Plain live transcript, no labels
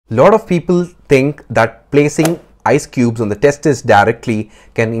lot of people think that placing ice cubes on the testis directly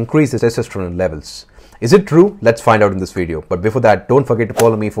can increase the testosterone levels. Is it true? Let's find out in this video. But before that, don't forget to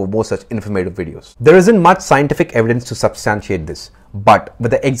follow me for more such informative videos. There isn't much scientific evidence to substantiate this, but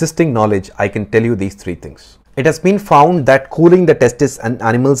with the existing knowledge, I can tell you these three things. It has been found that cooling the testis in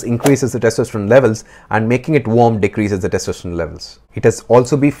animals increases the testosterone levels and making it warm decreases the testosterone levels. It has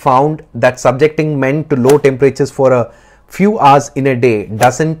also been found that subjecting men to low temperatures for a few hours in a day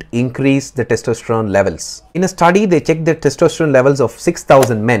doesn't increase the testosterone levels. In a study, they checked the testosterone levels of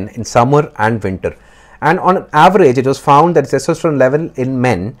 6,000 men in summer and winter. And on average, it was found that testosterone level in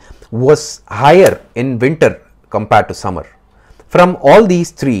men was higher in winter compared to summer. From all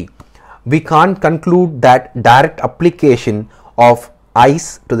these three, we can't conclude that direct application of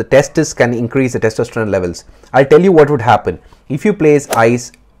ice to the testis can increase the testosterone levels. I'll tell you what would happen. If you place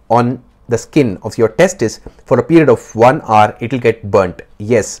ice on the skin of your testis for a period of 1 hour, it will get burnt.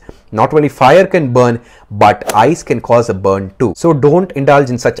 Yes, not only fire can burn, but ice can cause a burn too. So don't indulge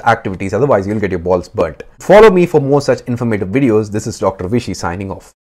in such activities, otherwise you'll get your balls burnt. Follow me for more such informative videos. This is Dr. Vishi signing off.